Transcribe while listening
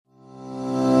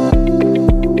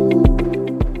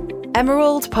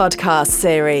Emerald podcast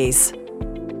series.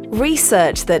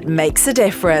 Research that makes a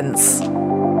difference.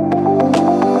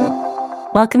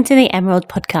 Welcome to the Emerald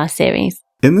podcast series.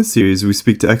 In this series, we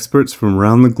speak to experts from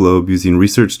around the globe using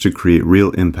research to create real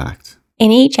impact.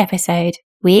 In each episode,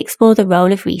 we explore the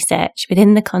role of research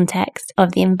within the context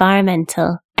of the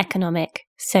environmental, economic,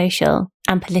 social,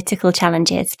 and political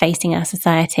challenges facing our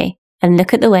society, and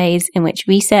look at the ways in which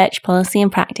research, policy,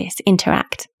 and practice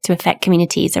interact to affect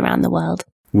communities around the world.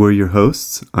 We're your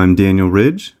hosts. I'm Daniel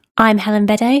Ridge. I'm Helen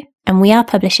Beddoe, and we are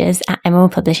publishers at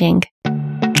Emerald Publishing.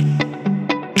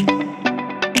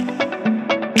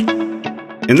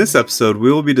 In this episode,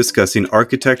 we will be discussing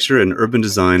architecture and urban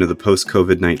design of the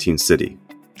post-COVID-19 city.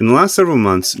 In the last several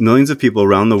months, millions of people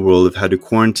around the world have had to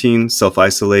quarantine,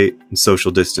 self-isolate, and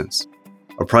social distance.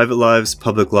 Our private lives,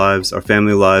 public lives, our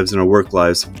family lives, and our work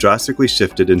lives have drastically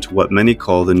shifted into what many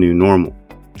call the new normal.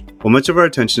 While much of our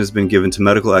attention has been given to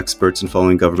medical experts and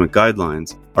following government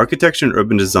guidelines, architecture and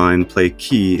urban design play a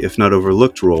key, if not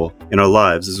overlooked, role in our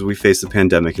lives as we face the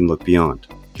pandemic and look beyond.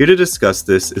 Here to discuss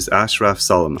this is Ashraf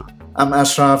Salama. I'm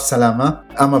Ashraf Salama.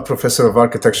 I'm a professor of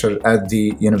architecture at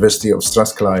the University of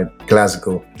Strathclyde,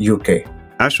 Glasgow, UK.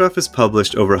 Ashraf has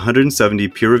published over 170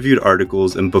 peer-reviewed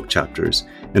articles and book chapters,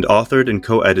 and authored and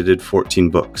co-edited 14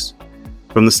 books.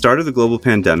 From the start of the global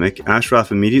pandemic,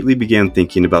 Ashraf immediately began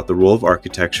thinking about the role of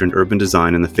architecture and urban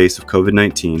design in the face of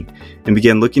COVID-19 and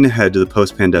began looking ahead to the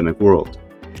post-pandemic world.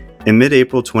 In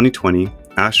mid-April 2020,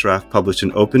 Ashraf published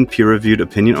an open peer-reviewed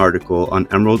opinion article on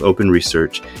Emerald Open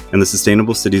Research and the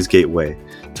Sustainable Cities Gateway,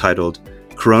 titled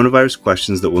Coronavirus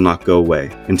Questions That Will Not Go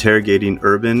Away, Interrogating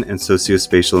Urban and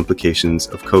Sociospatial Implications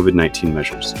of COVID-19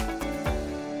 Measures.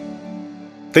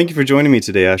 Thank you for joining me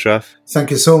today, Ashraf. Thank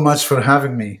you so much for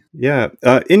having me. Yeah.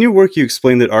 In your work, you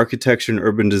explain that architecture and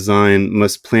urban design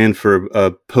must plan for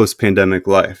a post-pandemic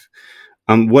life.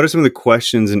 What are some of the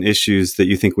questions and issues that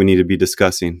you think we need to be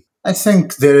discussing? I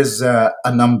think there is a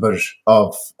number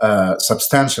of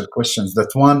substantial questions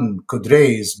that one could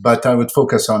raise, but I would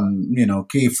focus on,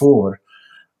 key four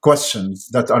questions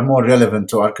that are more relevant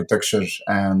to architecture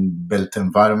and built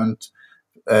environment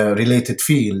related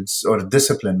fields or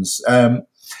disciplines.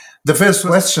 The first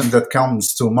question that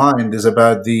comes to mind is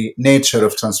about the nature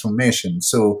of transformation.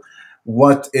 So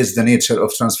what is the nature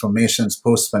of transformations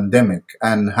post-pandemic,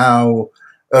 and how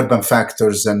urban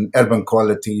factors and urban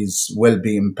qualities will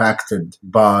be impacted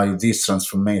by these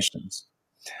transformations?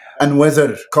 And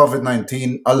whether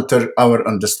COVID-19 alter our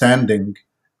understanding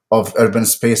of urban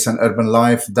space and urban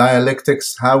life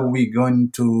dialectics, how are we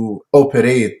going to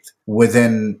operate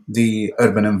within the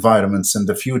urban environments in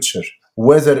the future?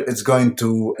 Whether it's going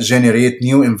to generate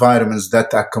new environments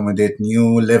that accommodate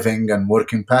new living and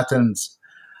working patterns.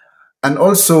 And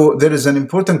also, there is an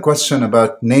important question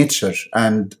about nature,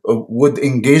 and would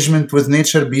engagement with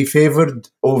nature be favored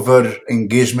over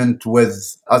engagement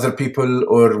with other people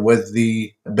or with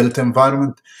the built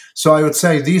environment? So I would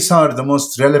say these are the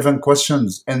most relevant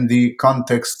questions in the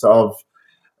context of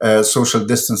social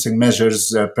distancing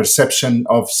measures, perception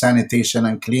of sanitation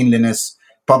and cleanliness,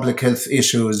 public health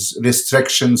issues,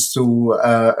 restrictions to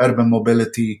urban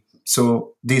mobility.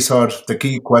 So these are the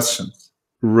key questions.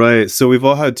 Right. So we've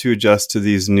all had to adjust to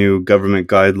these new government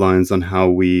guidelines on how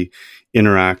we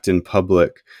interact in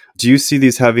public. Do you see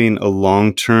these having a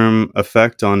long-term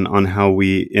effect on how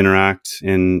we interact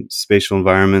in spatial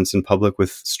environments in public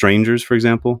with strangers, for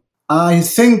example? I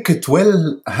think it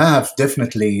will have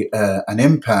definitely an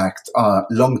impact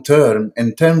long-term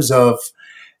in terms of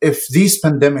if these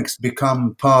pandemics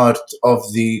become part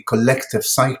of the collective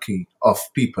psyche of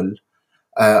people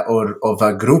or of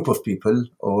a group of people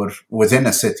or within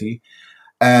a city,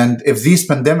 and if these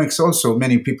pandemics also,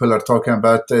 many people are talking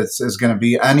about is going to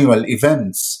be annual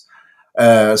events,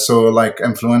 so like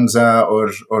influenza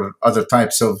or other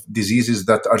types of diseases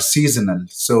that are seasonal.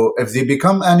 So if they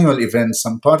become annual events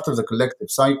and part of the collective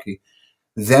psyche,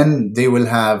 then they will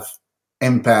have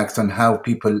impact on how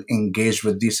people engage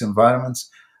with these environments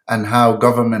and how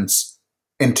governments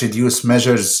introduce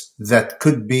measures that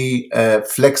could be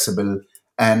flexible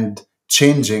and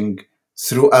changing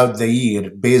throughout the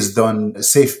year based on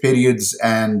safe periods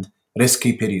and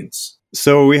risky periods.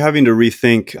 So are we having to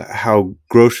rethink how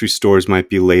grocery stores might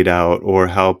be laid out, or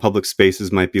how public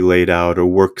spaces might be laid out, or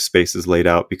workspaces laid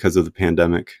out because of the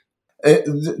pandemic?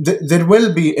 There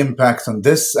will be impact on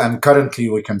this, and currently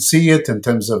we can see it in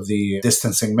terms of the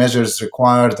distancing measures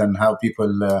required and how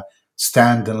people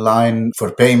stand in line for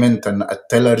payment and at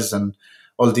tellers and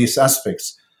all these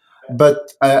aspects. But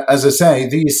as I say,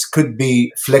 these could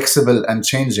be flexible and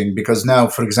changing, because now,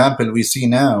 for example, we see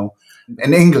now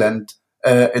in England,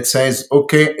 it says,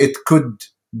 okay, it could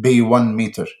be 1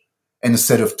 meter.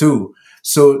 instead of two.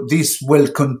 So these will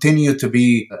continue to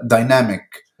be dynamic,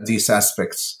 these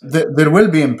aspects. There will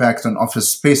be impact on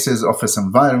office spaces, office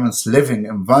environments, living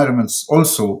environments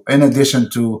also, in addition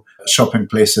to shopping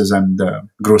places and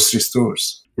grocery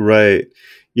stores. Right.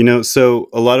 So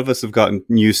a lot of us have gotten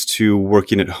used to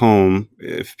working at home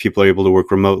if people are able to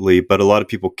work remotely, but a lot of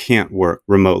people can't work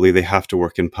remotely. They have to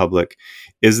work in public.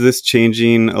 Is this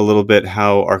changing a little bit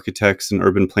how architects and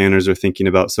urban planners are thinking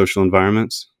about social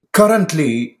environments?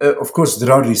 Currently, of course,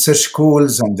 there are research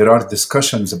calls and there are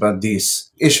discussions about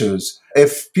these issues.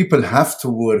 If people have to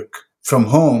work from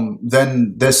home,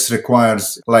 then this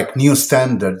requires new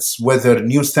standards, whether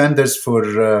new standards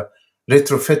for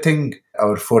retrofitting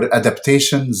or for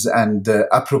adaptations and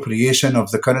appropriation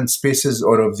of the current spaces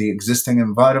or of the existing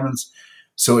environments.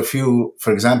 So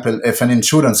for example, if an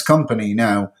insurance company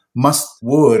now must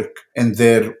work in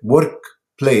their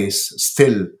workplace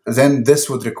still, then this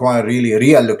would require really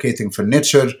reallocating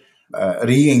furniture,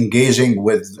 re-engaging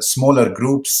with smaller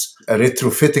groups,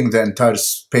 retrofitting the entire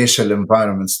spatial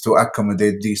environments to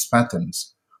accommodate these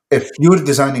patterns. If you're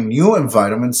designing new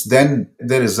environments, then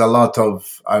there is a lot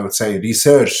of, I would say,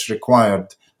 research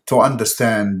required to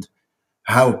understand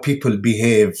how people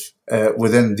behave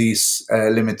within these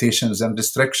limitations and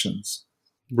restrictions.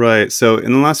 Right. So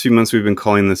in the last few months, we've been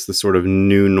calling this the sort of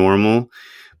new normal,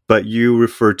 but you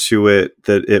refer to it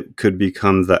that it could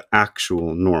become the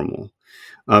actual normal.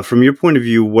 From your point of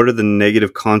view, what are the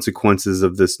negative consequences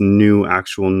of this new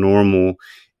actual normal,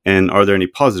 and are there any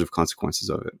positive consequences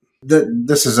of it?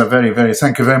 This is a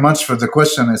thank you very much for the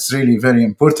question. It's really a very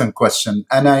important question.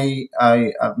 And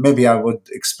I maybe I would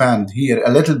expand here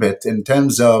a little bit in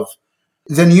terms of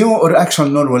the new or actual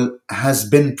normal has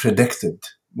been predicted.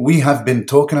 We have been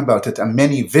talking about it, and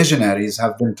many visionaries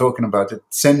have been talking about it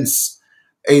since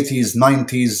 80s,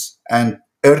 90s, and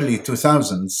early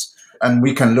 2000s. And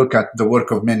we can look at the work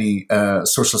of many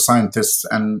social scientists,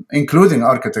 and including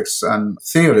architects and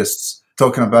theorists,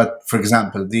 talking about, for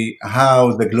example,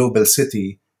 how the global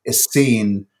city is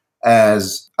seen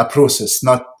as a process,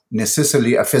 not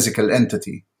necessarily a physical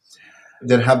entity.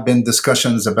 There have been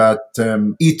discussions about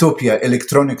utopia,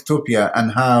 electronic utopia,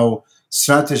 and how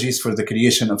strategies for the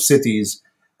creation of cities,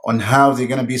 on how they're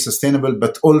going to be sustainable,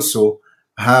 but also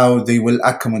how they will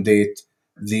accommodate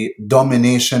the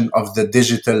domination of the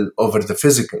digital over the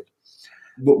physical.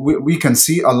 We can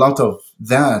see a lot of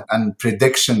that and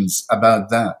predictions about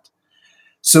that.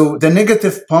 So the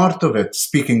negative part of it,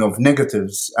 speaking of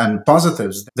negatives and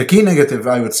positives, the key negative,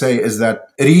 I would say, is that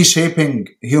reshaping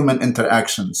human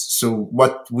interactions. So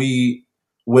what we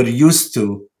were used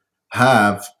to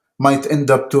have might end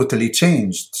up totally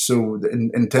changed. So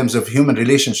in terms of human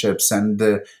relationships and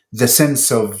the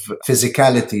sense of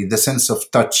physicality, the sense of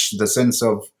touch, the sense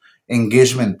of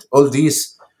engagement, all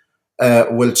these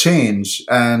will change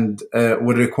and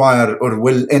will require or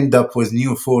will end up with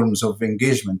new forms of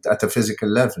engagement at a physical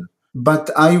level. But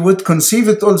I would conceive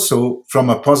it also from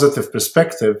a positive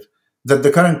perspective that the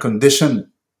current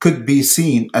condition could be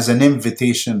seen as an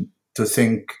invitation to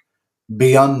think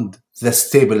beyond the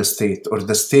stable state or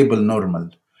the stable normal.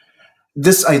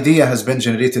 This idea has been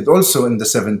generated also in the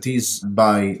 70s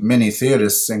by many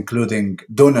theorists, including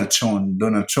Donald Schoen.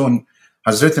 Donald Schoen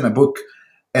has written a book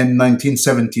in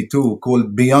 1972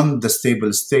 called Beyond the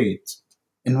Stable State,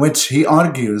 in which he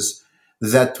argues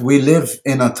that we live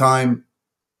in a time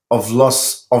of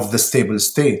loss of the stable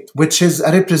state, which is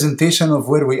a representation of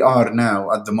where we are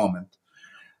now at the moment.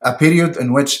 A period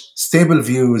in which stable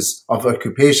views of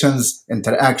occupations,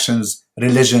 interactions,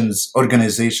 religions,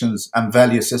 organizations, and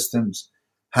value systems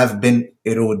have been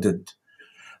eroded.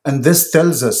 And this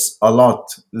tells us a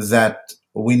lot that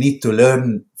we need to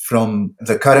learn from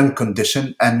the current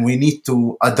condition, and we need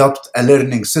to adopt a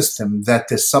learning system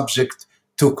that is subject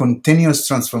to continuous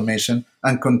transformation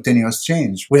and continuous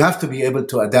change. We have to be able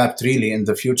to adapt really in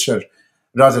the future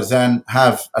rather than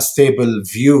have a stable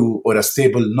view or a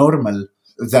stable normal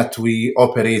that we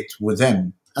operate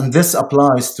within. And this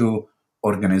applies to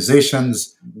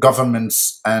organizations,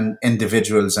 governments, and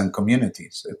individuals and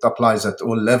communities. It applies at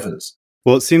all levels.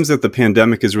 Well, it seems that the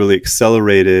pandemic has really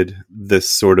accelerated this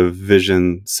sort of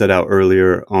vision set out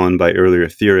earlier on by earlier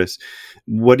theorists.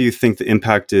 What do you think the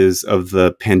impact is of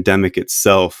the pandemic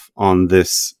itself on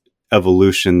this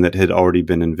evolution that had already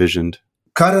been envisioned?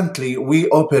 Currently, we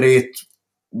operate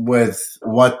with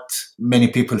what many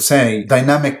people say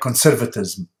dynamic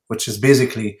conservatism, which is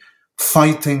basically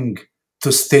fighting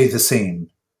to stay the same.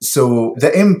 So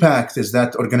the impact is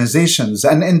that organizations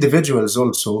and individuals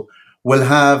also will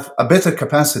have a better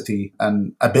capacity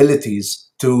and abilities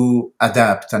to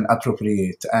adapt and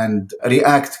appropriate and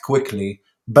react quickly,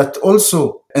 but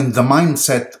also in the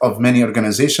mindset of many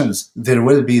organizations, there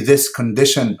will be this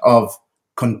condition of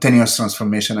continuous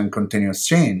transformation and continuous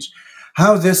change.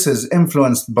 How this is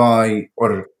influenced by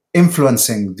or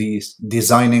influencing the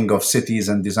designing of cities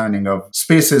and designing of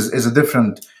spaces is a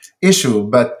different issue,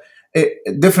 but a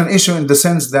different issue in the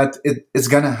sense that it's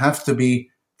going to have to be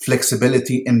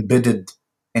flexibility embedded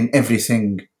in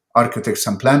everything architects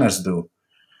and planners do,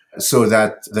 so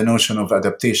that the notion of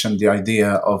adaptation, the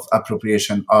idea of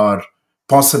appropriation are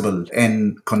possible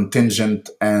in contingent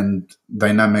and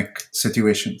dynamic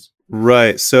situations.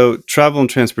 Right. So travel and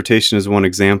transportation is one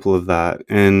example of that.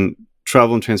 And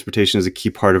travel and transportation is a key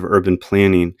part of urban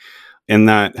planning. And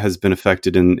that has been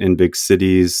affected in big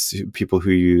cities, people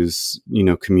who use,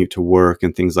 commute to work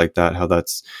and things like that, how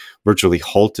that's virtually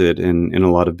halted in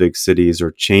a lot of big cities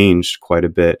or changed quite a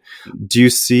bit. Do you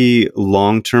see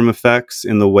long-term effects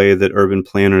in the way that urban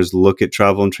planners look at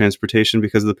travel and transportation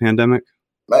because of the pandemic?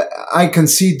 I can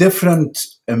see different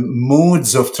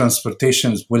modes of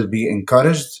transportations will be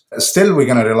encouraged. Still, we're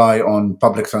going to rely on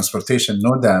public transportation,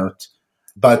 no doubt.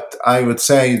 But I would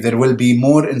say there will be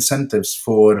more incentives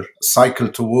for cycle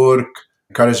to work,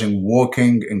 encouraging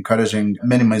walking, encouraging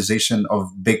minimization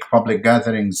of big public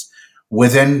gatherings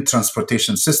within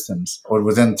transportation systems or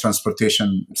within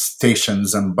transportation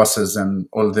stations and buses and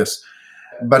all this.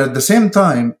 But at the same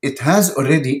time, it has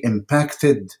already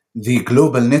impacted the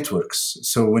global networks.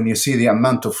 So when you see the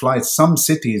amount of flights, some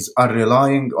cities are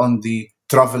relying on the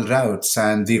travel routes,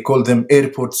 and they call them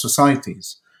airport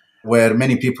societies, where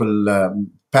many people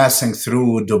passing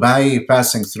through Dubai,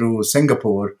 passing through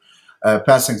Singapore,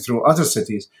 passing through other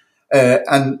cities.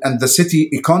 And the city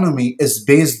economy is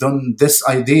based on this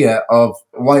idea of,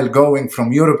 while going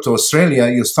from Europe to Australia,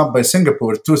 you stop by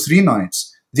Singapore 2-3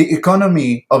 nights. The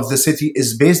economy of the city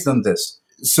is based on this.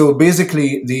 So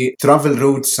basically, the travel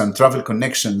routes and travel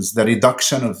connections, the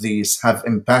reduction of these have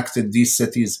impacted these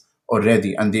cities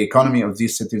already and the economy of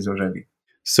these cities already.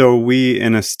 So are we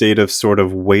in a state of sort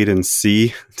of wait and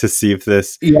see to see if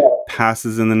this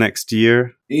passes in the next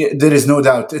year? Yeah, there is no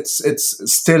doubt. It's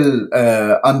still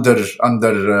under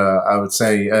I would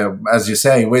say, as you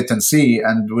say, wait and see.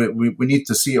 And we need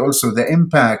to see also the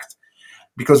impact,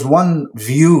 because one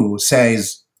view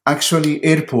says actually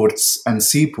airports and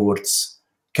seaports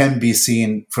can be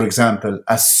seen, for example,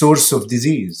 as source of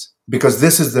disease, because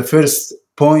this is the first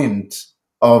point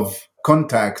of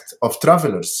contact of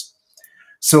travelers.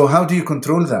 So how do you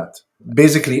control that?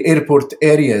 Basically, airport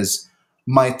areas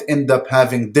might end up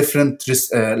having different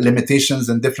limitations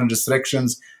and different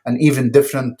restrictions and even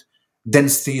different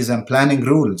densities and planning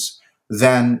rules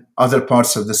than other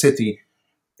parts of the city,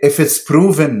 if it's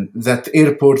proven that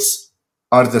airports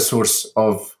are the source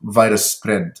of virus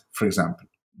spread, for example.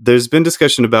 There's been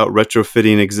discussion about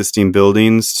retrofitting existing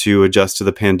buildings to adjust to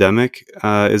the pandemic.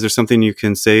 Is there something you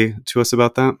can say to us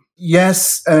about that?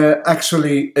 Yes,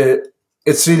 actually,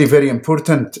 it's really very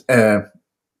important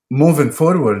moving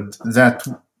forward that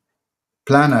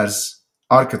planners,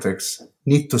 architects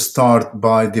need to start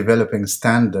by developing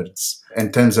standards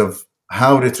in terms of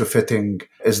how retrofitting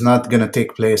is not going to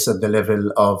take place at the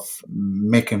level of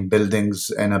making buildings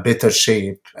in a better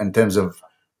shape in terms of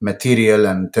material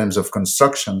and in terms of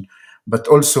construction, but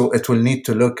also it will need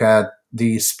to look at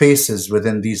the spaces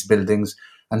within these buildings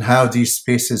and how these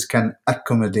spaces can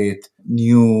accommodate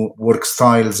new work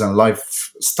styles and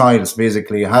lifestyles,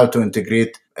 basically how to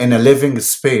integrate in a living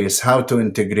space, how to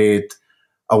integrate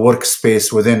a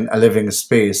workspace within a living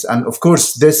space. And of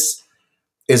course, this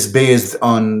is based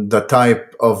on the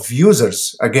type of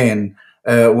users. Again,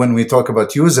 when we talk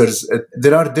about users,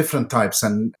 there are different types,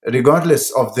 and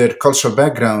regardless of their cultural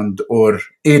background or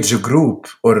age group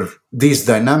or these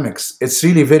dynamics, it's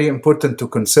really very important to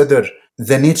consider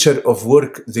the nature of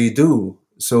work they do.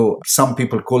 So some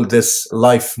people call this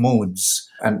life modes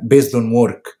and based on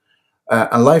work.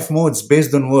 And life modes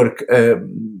based on work,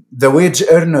 the wage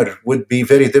earner would be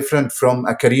very different from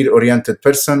a career-oriented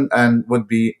person and would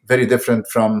be very different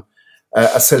from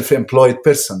a self-employed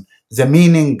person. The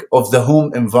meaning of the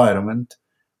home environment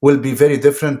will be very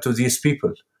different to these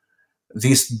people.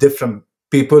 These different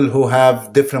people who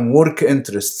have different work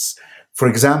interests. For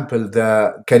example,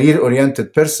 the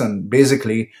career-oriented person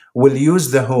basically will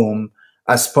use the home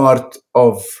as part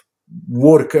of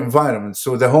work environment.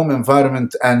 So the home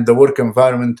environment and the work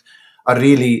environment are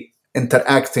really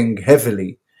interacting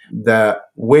heavily. The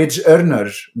wage earner,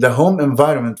 the home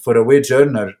environment for a wage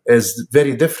earner is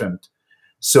very different.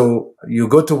 So you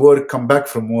go to work, come back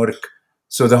from work.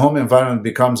 So the home environment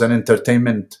becomes an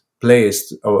entertainment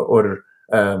place or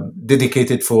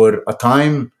dedicated for a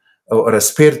time or a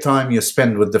spare time you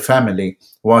spend with the family,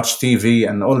 watch TV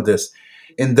and all this.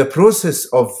 in the process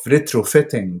of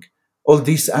retrofitting, all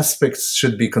these aspects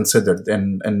should be considered,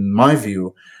 in my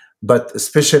view, but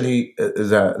especially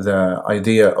the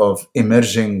idea of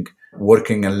emerging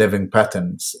working and living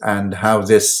patterns and how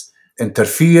this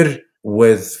interfere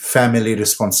with family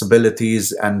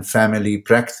responsibilities and family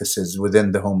practices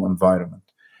within the home environment.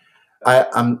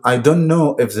 I don't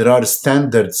know if there are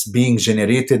standards being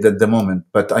generated at the moment,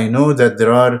 but I know that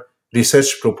there are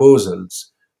research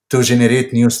proposals to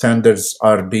generate new standards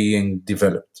are being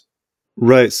developed.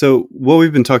 Right. So what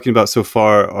we've been talking about so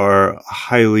far are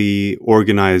highly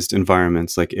organized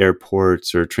environments like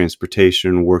airports or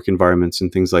transportation, work environments,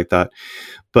 and things like that.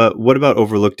 But what about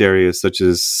overlooked areas such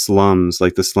as slums,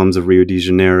 like the slums of Rio de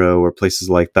Janeiro or places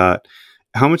like that?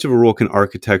 How much of a role can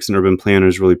architects and urban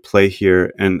planners really play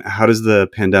here? And how does the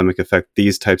pandemic affect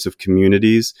these types of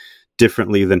communities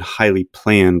differently than highly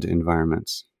planned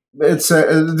environments? This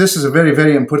is a very,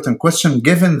 very important question,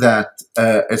 given that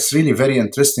it's really very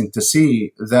interesting to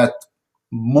see that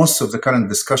most of the current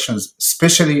discussions,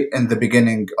 especially in the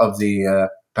beginning of the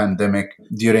pandemic,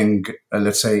 during,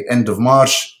 let's say, end of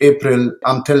March, April,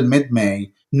 until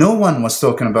mid-May, no one was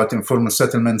talking about informal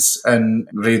settlements in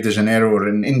Rio de Janeiro or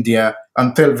in India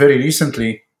until very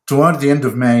recently. Toward the end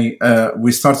of May,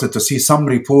 we started to see some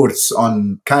reports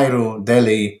on Cairo,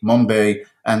 Delhi, Mumbai,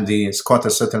 and the squatter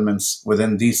settlements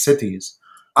within these cities.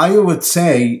 I would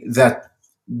say that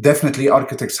definitely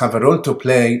architects have a role to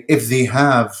play if they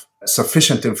have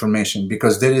sufficient information,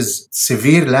 because there is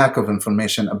severe lack of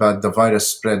information about the virus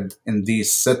spread in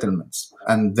these settlements.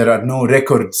 And there are no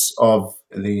records of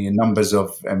the numbers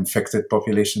of infected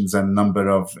populations and number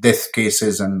of death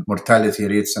cases and mortality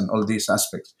rates and all these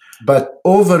aspects. But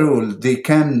overall, they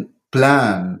can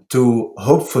plan to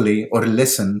hopefully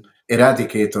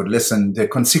eradicate or lessen the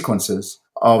consequences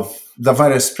of the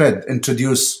virus spread,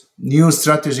 introduce new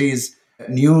strategies,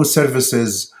 new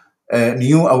services,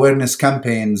 new awareness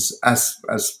campaigns as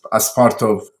part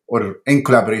of or in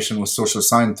collaboration with social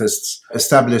scientists,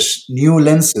 establish new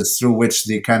lenses through which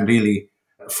they can really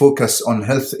focus on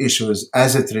health issues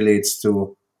as it relates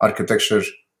to architecture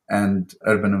and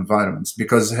urban environments,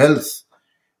 because health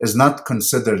is not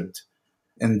considered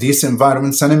in these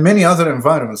environments and in many other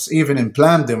environments, even in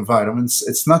planned environments.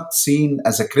 It's not seen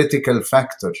as a critical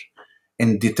factor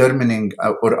in determining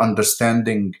or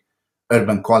understanding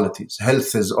urban qualities.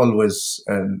 Health is always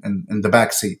in the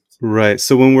backseat. Right.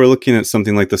 So when we're looking at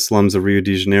something like the slums of Rio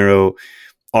de Janeiro,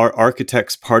 are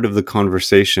architects part of the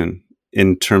conversation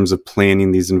in terms of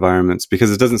planning these environments?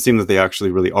 Because it doesn't seem that they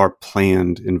actually really are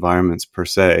planned environments per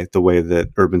se, the way that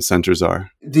urban centers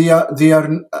are. They are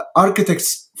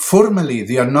architects. Formally,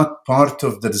 they are not part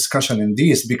of the discussion in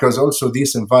these, because also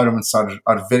these environments are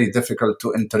very difficult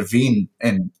to intervene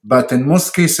in. But in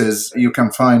most cases, you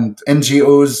can find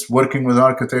NGOs working with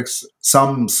architects,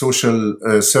 some social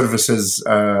services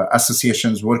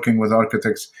associations working with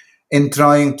architects in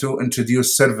trying to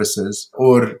introduce services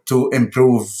or to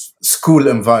improve school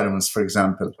environments, for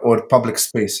example, or public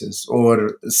spaces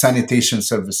or sanitation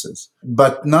services,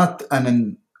 but not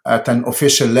at an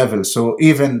official level. So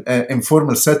even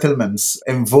informal settlements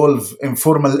involve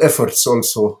informal efforts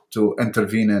also to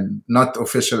intervene in, not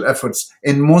official efforts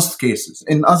in most cases.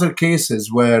 In other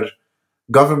cases where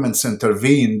governments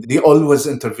intervene, they always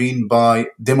intervene by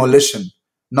demolition,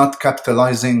 not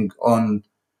capitalizing on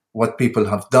what people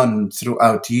have done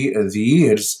throughout the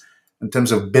years in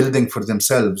terms of building for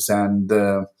themselves. And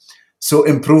so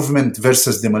improvement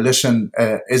versus demolition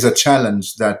is a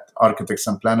challenge that architects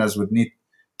and planners would need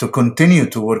to continue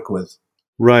to work with.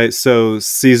 Right. So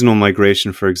seasonal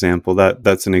migration, for example,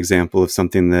 that's an example of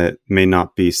something that may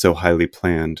not be so highly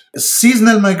planned.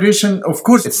 Seasonal migration, of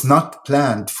course, it's not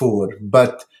planned for,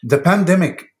 but the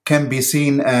pandemic can be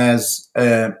seen as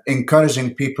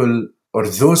encouraging people or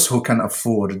those who can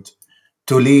afford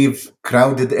to leave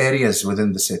crowded areas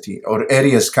within the city or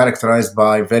areas characterized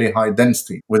by very high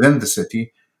density within the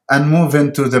city and move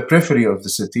into the periphery of the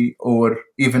city or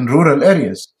even rural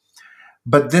areas.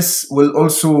 But this will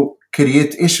also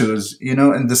create issues. You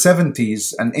know, in the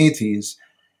 70s and 80s,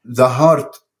 the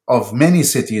heart of many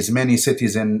cities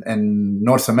in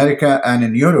North America and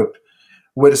in Europe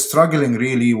were struggling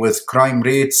really with crime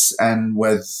rates and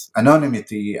with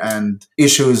anonymity and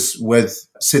issues with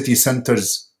city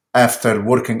centers after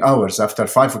working hours. After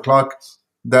 5 o'clock,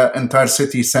 the entire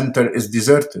city center is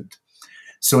deserted.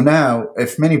 So now,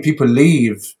 if many people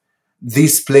leave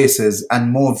these places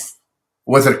and move,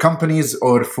 whether companies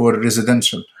or for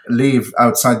residential, leave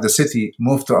outside the city,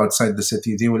 move to outside the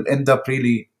city, they will end up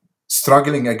really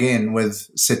struggling again with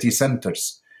city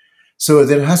centers. So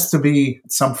there has to be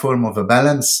some form of a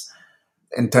balance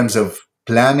in terms of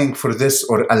planning for this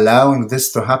or allowing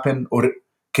this to happen or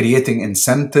creating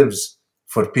incentives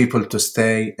for people to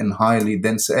stay in highly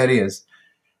dense areas,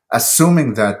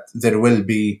 assuming that there will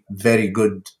be very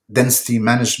good density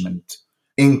management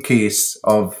in case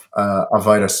of a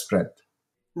virus spread.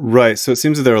 Right. So it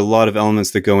seems that there are a lot of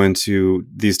elements that go into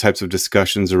these types of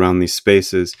discussions around these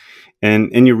spaces. And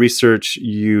in your research,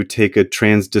 you take a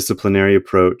transdisciplinary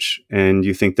approach, and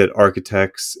you think that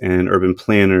architects and urban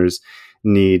planners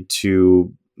need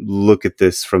to look at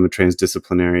this from a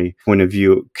transdisciplinary point of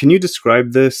view. Can you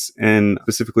describe this and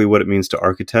specifically what it means to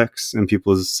architects and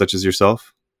people such as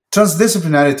yourself?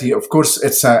 Transdisciplinarity, of course,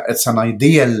 it's an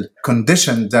ideal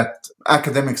condition that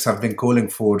academics have been calling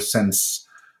for since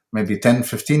maybe 10,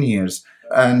 15 years.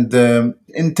 And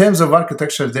in terms of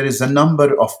architecture, there is a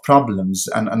number of problems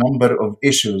and a number of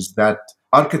issues that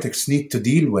architects need to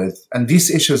deal with. And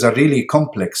these issues are really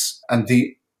complex, and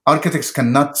the architects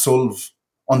cannot solve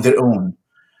on their own.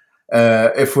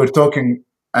 If we're talking,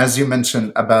 as you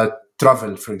mentioned, about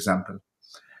travel, for example,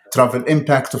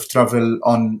 impact of travel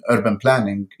on urban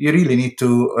planning, you really need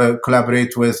to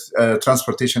collaborate with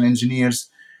transportation engineers,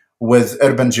 with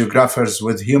urban geographers,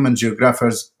 with human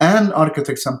geographers, and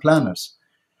architects and planners.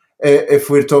 If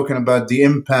we're talking about the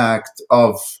impact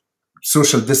of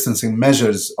social distancing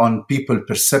measures on people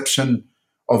perception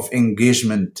of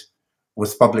engagement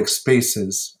with public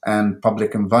spaces and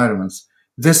public environments,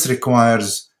 this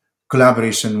requires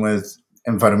collaboration with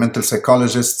environmental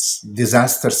psychologists,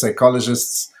 disaster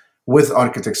psychologists, with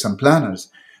architects and planners.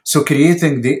 So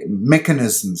creating the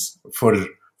mechanisms for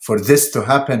this to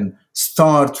happen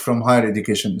start from higher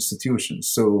education institutions.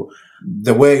 So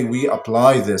the way we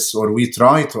apply this, or we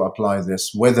try to apply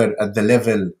this, whether at the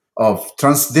level of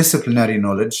transdisciplinary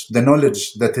knowledge, the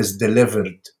knowledge that is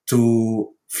delivered to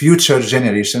future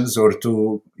generations or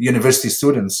to university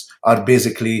students, are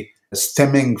basically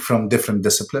stemming from different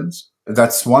disciplines.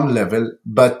 That's one level.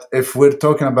 But if we're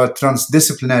talking about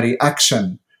transdisciplinary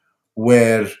action,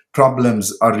 where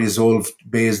problems are resolved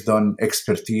based on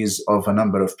expertise of a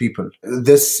number of people,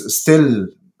 this still,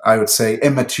 I would say,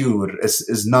 immature,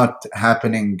 is not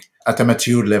happening at a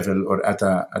mature level or at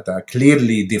a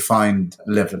clearly defined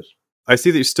level. I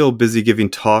see that you're still busy giving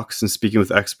talks and speaking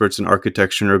with experts in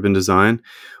architecture and urban design.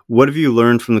 What have you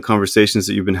learned from the conversations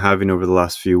that you've been having over the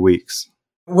last few weeks?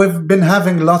 We've been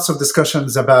having lots of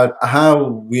discussions about how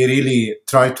we really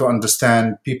try to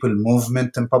understand people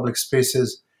movement in public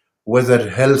spaces, whether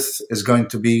health is going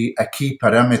to be a key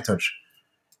parameter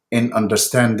in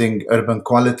understanding urban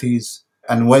qualities,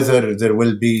 and whether there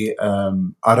will be a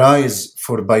rise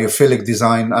for biophilic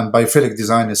design. And biophilic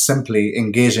design is simply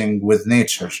engaging with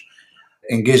nature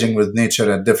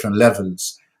at different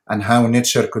levels, and how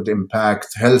nature could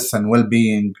impact health and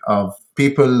well-being of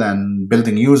people and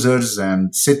building users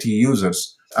and city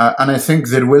users. And I think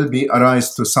there will be a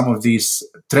rise to some of these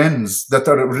trends that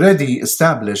are already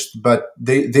established, but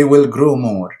they will grow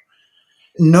more.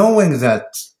 Knowing that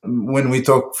when we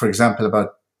talk, for example,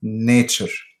 about nature,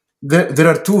 there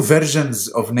are two versions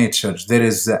of nature. There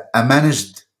is a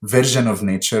managed version of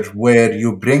nature where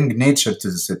you bring nature to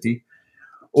the city,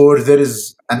 or there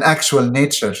is an actual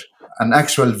nature, an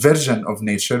actual version of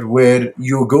nature where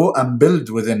you go and build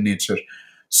within nature.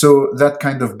 So that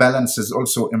kind of balance is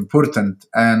also important,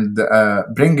 and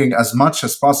bringing as much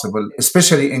as possible,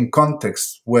 especially in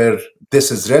contexts where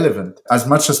this is relevant, as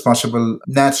much as possible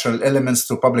natural elements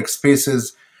to public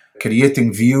spaces,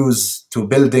 creating views to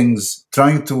buildings,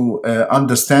 trying to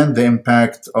understand the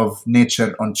impact of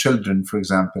nature on children, for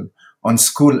example, on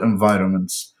school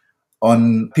environments,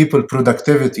 on people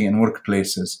productivity in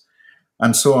workplaces,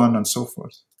 and so on and so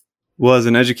forth. Well, as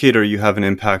an educator, you have an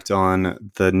impact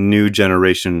on the new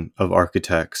generation of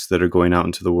architects that are going out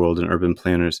into the world and urban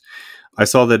planners. I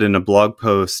saw that in a blog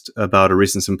post about a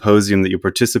recent symposium that you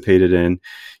participated in,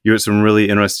 you wrote some really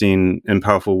interesting and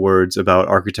powerful words about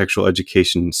architectural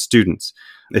education students.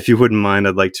 If you wouldn't mind,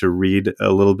 I'd like to read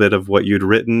a little bit of what you'd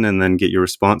written and then get your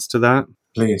response to that.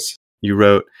 Please. You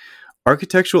wrote,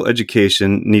 "Architectural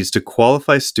education needs to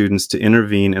qualify students to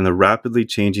intervene in the rapidly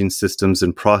changing systems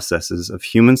and processes of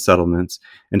human settlements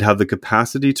and have the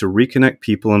capacity to reconnect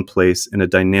people in place in a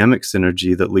dynamic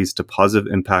synergy that leads to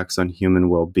positive impacts on human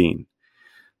well-being.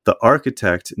 The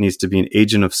architect needs to be an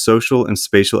agent of social and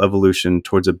spatial evolution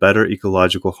towards a better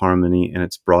ecological harmony in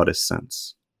its broadest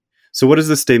sense." So what does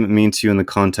this statement mean to you in the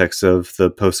context of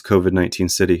the post-COVID-19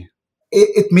 city?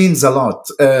 It means a lot.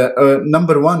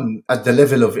 Number one, at the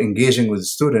level of engaging with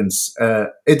students,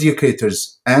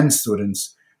 educators and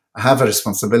students have a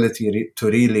responsibility to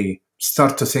really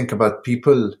start to think about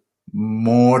people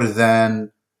more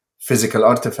than physical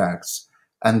artifacts,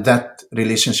 and that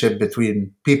relationship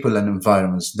between people and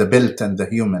environments, the built and the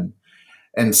human.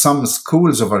 In some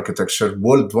schools of architecture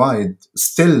worldwide,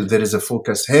 still there is a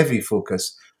heavy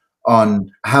focus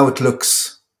on how it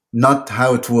looks, not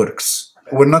how it works.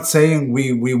 We're not saying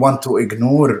we want to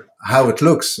ignore how it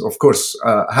looks. Of course,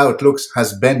 how it looks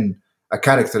has been a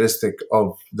characteristic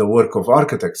of the work of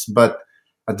architects, but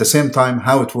at the same time,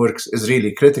 how it works is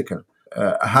really critical.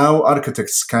 How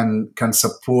architects can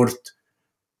support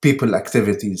people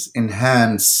activities,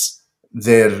 enhance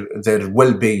their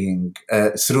well-being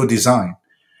through design.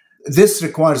 This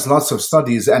requires lots of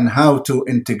studies and how to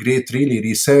integrate really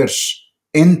research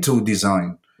into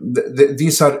design.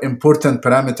 These are important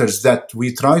parameters that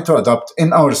we try to adopt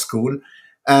in our school.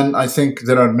 And I think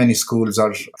there are many schools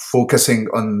are focusing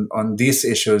on these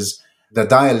issues, the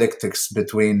dialectics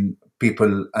between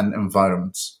people and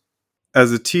environments.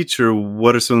 As a teacher,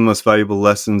 what are some of the most valuable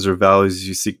lessons or values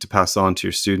you seek to pass on to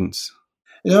your students?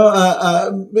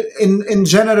 In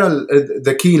general,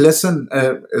 the key lesson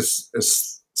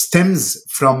stems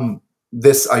from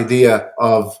this idea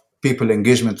of people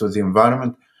engagement with the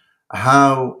environment,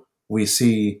 how we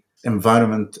see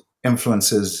environment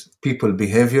influences people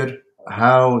behavior,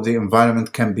 how the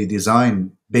environment can be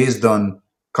designed based on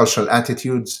cultural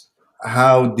attitudes,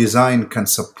 how design can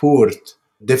support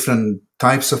different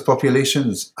types of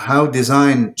populations, how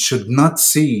design should not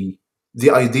see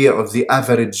the idea of the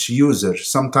average user.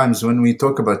 Sometimes when we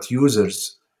talk about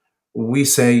users, we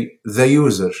say the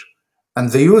user,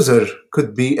 and the user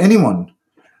could be anyone.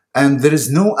 And there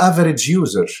is no average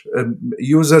user.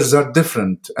 Users are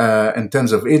different in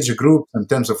terms of age group, in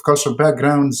terms of cultural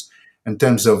backgrounds, in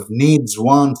terms of needs,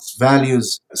 wants,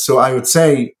 values. So I would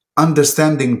say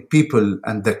understanding people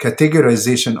and the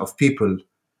categorization of people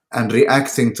and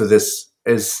reacting to this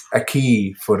is a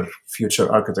key for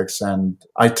future architects. And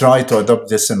I try to adopt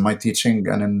this in my teaching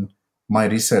and in my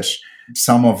research.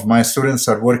 Some of my students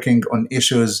are working on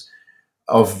issues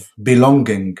of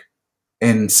belonging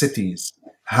in cities,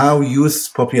 how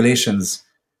youth populations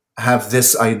have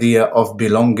this idea of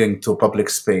belonging to public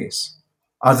space.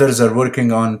 Others are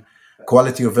working on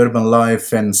quality of urban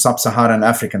life in sub-Saharan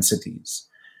African cities.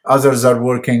 Others are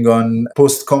working on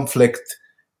post-conflict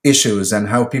issues and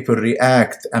how people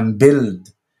react and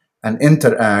build and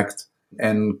interact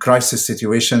in crisis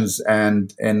situations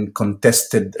and in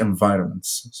contested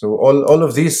environments. So all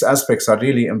of these aspects are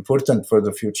really important for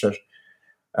the future,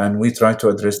 and we try to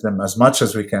address them as much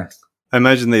as we can. I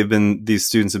imagine these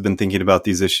students have been thinking about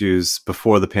these issues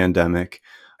before the pandemic.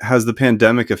 Has the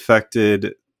pandemic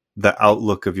affected the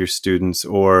outlook of your students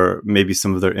or maybe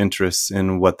some of their interests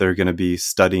in what they're going to be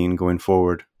studying going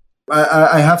forward?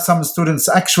 I have some students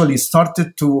actually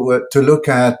started to look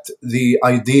at the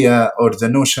idea or the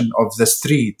notion of the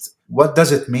street. What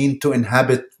does it mean to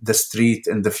inhabit the street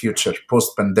in the future,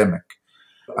 post-pandemic?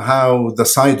 How the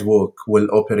sidewalk will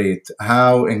operate,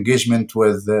 how engagement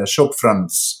with shop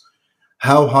fronts,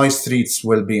 how high streets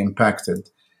will be impacted.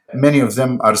 Many of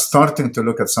them are starting to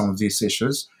look at some of these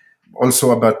issues,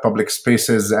 also about public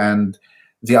spaces and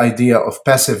the idea of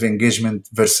passive engagement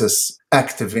versus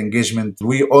active engagement.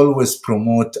 We always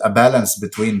promote a balance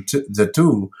between the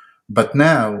two, but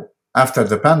now, after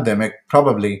the pandemic,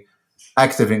 probably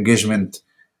active engagement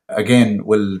again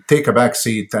will take a back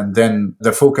seat, and then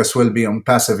the focus will be on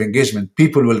passive engagement.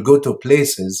 People will go to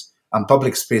places and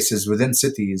public spaces within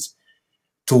cities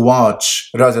to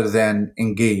watch rather than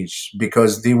engage,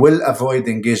 because they will avoid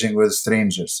engaging with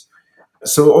strangers.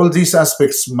 So all these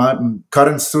aspects, my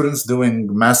current students doing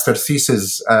master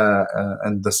thesis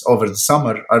over the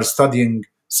summer are studying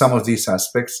some of these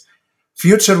aspects.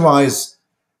 Future-wise,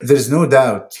 there is no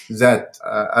doubt that,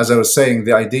 as I was saying,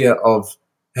 the idea of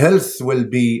health will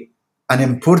be an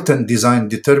important design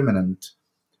determinant,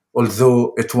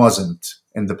 although it wasn't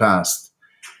in the past.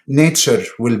 Nature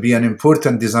will be an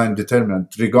important design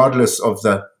determinant, regardless of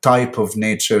the type of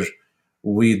nature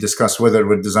we discuss, whether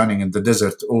we're designing in the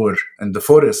desert or in the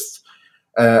forest.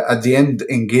 At the end,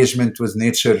 engagement with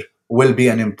nature will be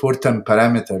an important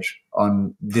parameter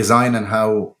on design and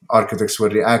how architects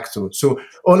will react to it. So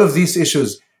all of these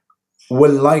issues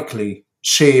will likely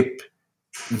shape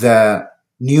the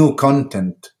new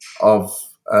content of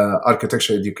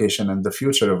architecture education and the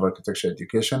future of architecture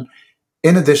education,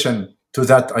 in addition to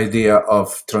that idea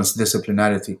of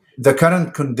transdisciplinarity. The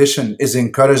current condition is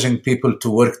encouraging people to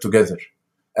work together.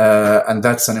 And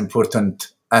that's an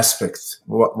important aspect.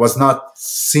 What was not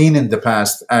seen in the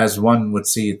past as one would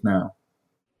see it now.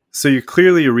 So you're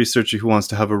clearly a researcher who wants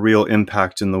to have a real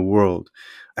impact in the world.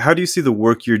 How do you see the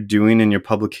work you're doing in your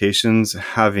publications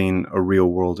having a real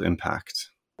world impact?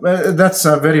 Well, that's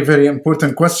a very, very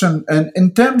important question. And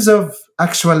in terms of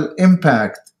actual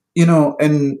impact,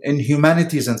 in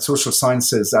humanities and social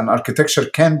sciences, and architecture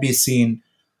can be seen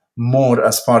more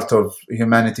as part of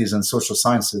humanities and social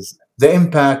sciences. The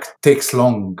impact takes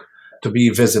long to be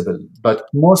visible, but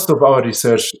most of our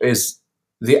research is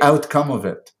the outcome of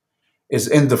it is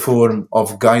in the form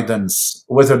of guidance,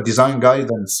 whether design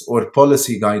guidance or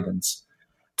policy guidance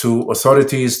to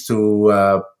authorities,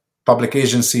 to public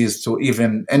agencies, to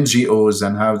even NGOs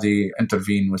and how they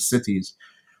intervene with cities.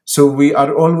 So we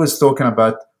are always talking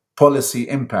about policy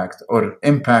impact or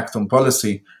impact on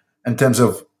policy in terms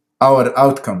of our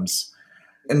outcomes.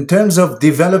 In terms of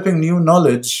developing new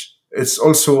knowledge, it's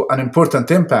also an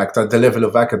important impact at the level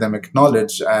of academic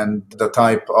knowledge and the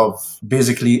type of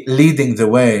basically leading the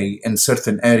way in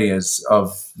certain areas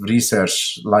of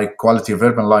research, like quality of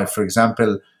urban life, for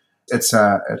example. It's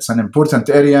an important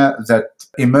area that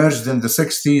emerged in the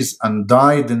 60s and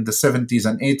died in the 70s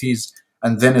and 80s,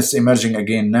 and then it's emerging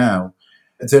again now.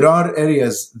 There are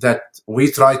areas that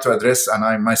we try to address, and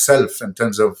I myself, in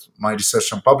terms of my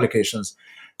research and publications,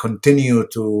 continue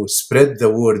to spread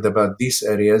the word about these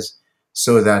areas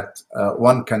so that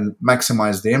one can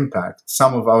maximize the impact.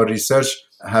 Some of our research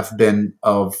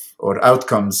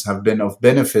outcomes have been of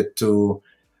benefit to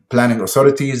planning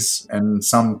authorities in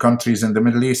some countries in the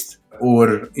Middle East,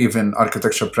 or even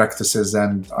architecture practices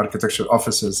and architecture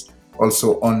offices,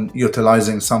 also on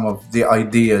utilizing some of the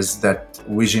ideas that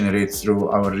we generate through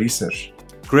our research.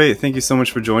 Great. Thank you so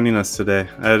much for joining us today.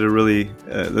 I had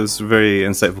that was a very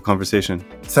insightful conversation.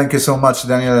 Thank you so much,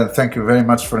 Daniel, and thank you very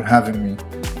much for having me.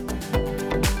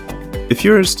 If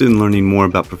you're interested in learning more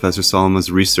about Professor Salama's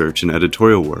research and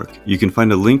editorial work, you can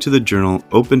find a link to the journal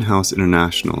Open House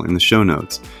International in the show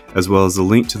notes, as well as a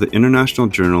link to the International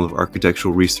Journal of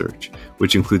Architectural Research,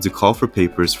 which includes a call for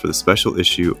papers for the special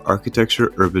issue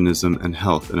Architecture, Urbanism, and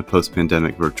Health in a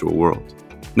Post-Pandemic Virtual World.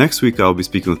 Next week, I'll be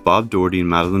speaking with Bob Doherty and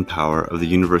Madeline Power of the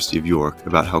University of York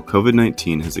about how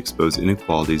COVID-19 has exposed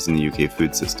inequalities in the UK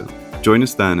food system. Join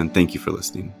us then, and thank you for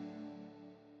listening.